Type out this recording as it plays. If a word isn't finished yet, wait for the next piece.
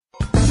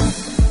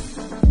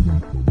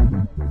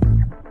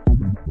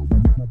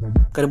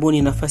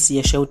Karibuni nafasi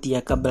ya Shauty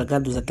ya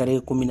Delgado za tarehe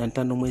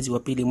 15 mwezi wa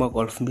pili mwaka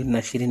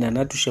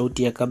 2023.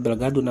 Shauty ya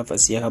Delgado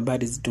nafasi ya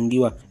habari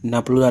zitungiwa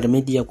na Plural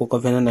Media kwa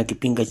kovena na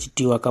kipinga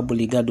chitiwa Cabo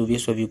Delgado.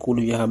 Vieswa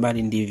vikulu vya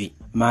habari ndivi: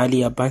 mahali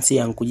ya pansi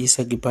ya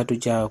nkujisa kipato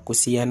cha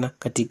kusiana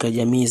katika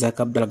jamii za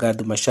Cabo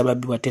Delgado.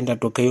 Mashababi watenda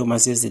tokeo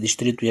Mazeze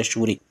district ya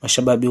Shuri.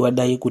 Mashababi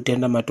wadai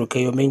kutenda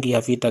matokeo mengi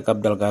ya vita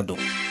Cabo Delgado.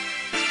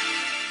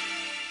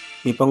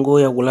 Mipango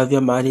ya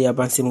kulavya mahali ya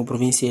pansi mu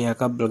provinsia ya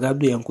Cabo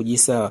Delgado ya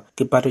nkujisa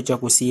kipato cha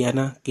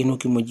kusiana kinu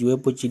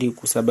kimojiwepo chili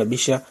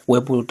kusababisha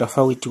uwepo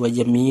utafauti wa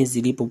jamii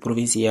zilipo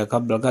provinsia ya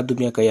Cabo Delgado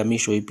miaka ya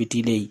misho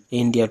ipitilei.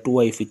 Endi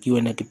hatua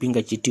ifikiwe na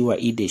kipinga chitiwa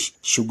Idesh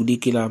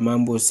shughuliki la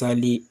mambo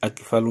sali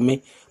akifalume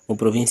mu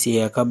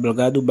provinsia ya Cabo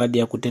Delgado baada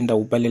ya kutenda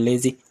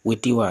upalelezi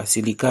wetiwa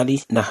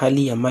serikali na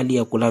hali ya mali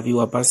ya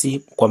kulaviwa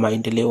pasi kwa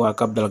maendeleo ya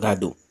Cabo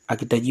Delgado.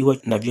 Akitajiwa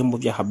na vyombo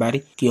vya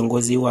habari,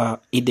 kiongozi wa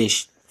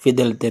Idesh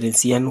Fidel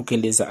Terenciano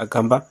keleza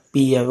akamba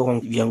pia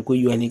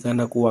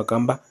vyankujuanikana kuwa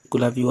kamba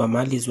kulaviwa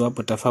mali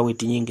zuwapo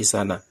tofauti nyingi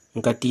sana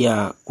nkati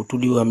ya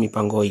kutuliwa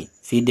mipangoi.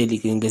 Fidel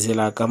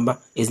ikiongezela akamba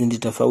ezindi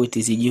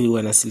tofauti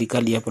zijiwa na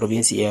serikali ya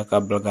provinsi ya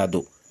Cabo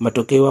Delgado.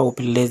 Matokeo ya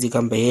upelelezi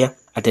kamba yeye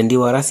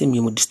atendiwa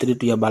rasmi mu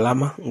district ya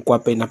Balama,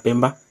 Nkwape na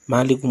Pemba,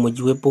 mahali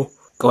kumojiwepo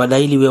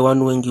kawadaili we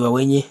wanu wengi wa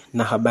wenye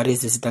na habari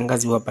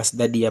zisitangazi wa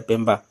pasidadi ya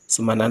Pemba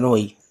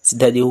Sumananoi,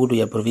 sidadi huru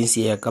ya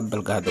provinsi ya Cabo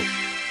Delgado.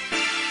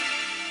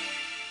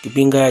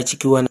 Kipinga ya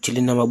chikiwa na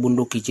chilina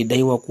mabunduki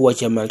chidaiwa kuwa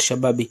chama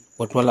Al-Shababi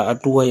watwala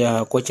hatua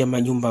ya kocha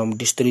manyumba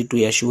distritu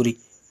ya Shuri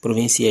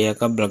provinsia ya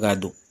Cabo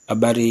Delgado.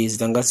 Habari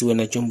zitangaziwe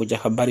na chombo cha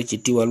habari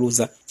chitiwa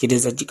Luza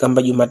chileza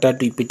chikamba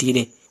Jumatatu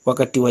ipitile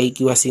wakati wa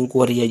hiki wa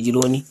 5 ya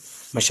jironi.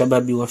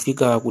 Mashababi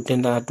wafika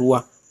kutenda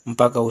hatua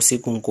mpaka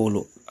usiku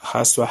nkulu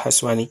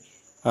haswani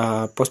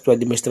posto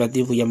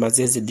administrative ya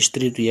Mazeze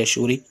distritu ya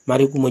Shuri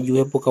mari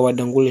kumojiwepo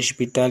kawadangule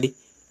hospitali,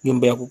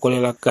 nyumba ya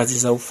kukolela kazi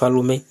za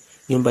ufalume,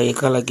 nyumba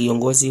yekala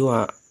kiongozi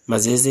wa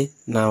Mazeze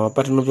na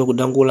wapata novyo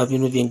kudangula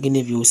vinu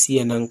vyengine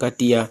vihusia na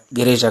nkati ya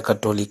gereja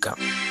Katolika.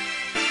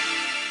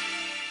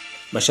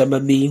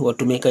 Mashababi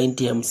watumeka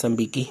inti ya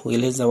Msambiki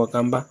weleza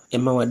wakamba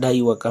ema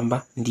wadai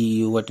wakamba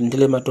ndi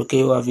watendele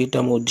matokeo wa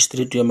vita mu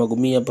distritu ya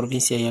Magumia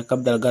provinsia ya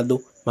Cabo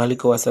Delgado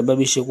malika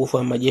wasababishe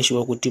kufa majeshi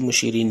wa kutimu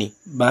 20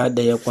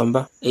 baada ya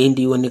kwamba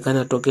endi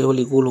ionekana tokeo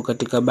likulu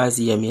katika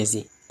baadhi ya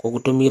miezi. Kwa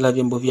kutumila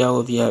vyombo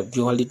vyao vya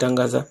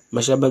walitangaza,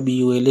 mashababi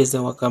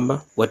yueleza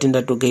wakamba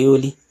watenda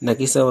tokeoli na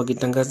kisa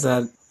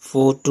wakitangaza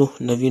foto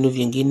na vinu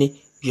vyengine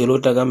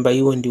vyolota kamba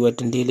hiyo ndi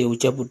watendele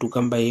uchapu tu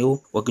kamba hiyo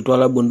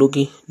wakitwala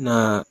bunduki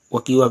na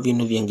wakiwa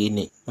vinu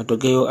vyengine.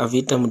 Matokeo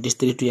avita mu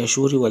district ya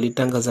Shuri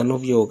walitangaza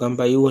novyo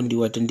kamba hiyo ndi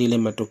watendele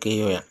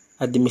matokeo ya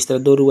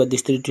administradori wa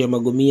district ya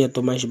Magomia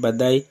Tomash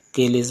Badai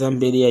keleza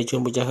mbele ya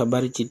chombo cha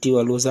habari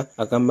chitiwa Luza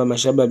akamba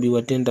mashababi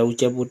watenda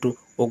uchapu tu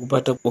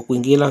wakupata kwa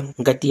kuingila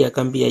ngati ya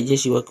kambi ya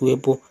jeshi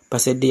wakiwepo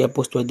pasede ya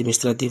posto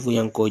administrative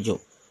ya Nkojo.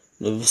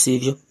 Na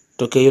visivyo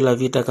tokeo la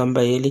vita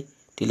kamba heli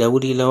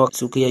tilauri la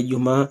siku ya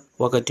Jumaa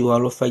wakati wa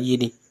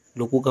alfajiri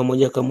lukuka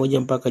moja kwa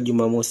moja mpaka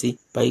Jumamosi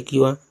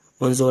paikiwa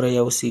 11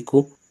 ya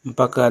usiku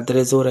mpaka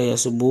 3 ya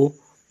asubuhi.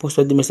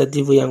 Posto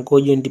administrative ya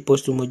Nkojo ndi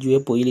posto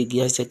mojiwepo ili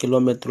kiasi cha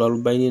kilomita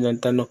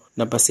 45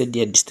 na pasede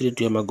ya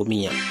district ya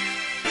Magomia.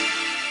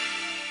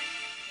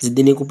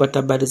 Zidini kupata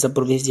habari za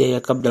provinsia ya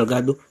Cabo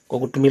Delgado kwa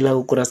kutumila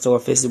ukurasa wa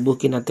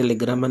Facebook na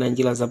Telegram na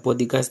njila za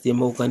podcast ya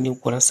maukani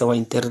ukurasa wa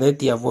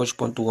internet ya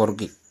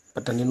voice.org.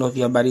 Pata neno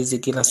vya habari zi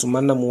kila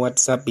sumana mu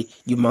WhatsApp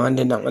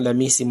Jumaande na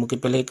Alhamisi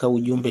mukipeleka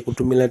ujumbe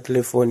kutumila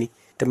telefoni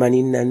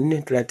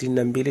 84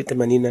 32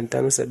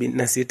 85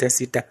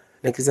 766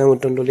 na kiza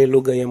mtondole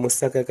lugha ya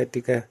Musaka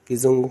katika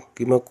Kizungu,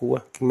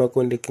 Kimakua,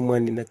 Kimakonde,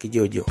 Kimwani na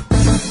Kijojo.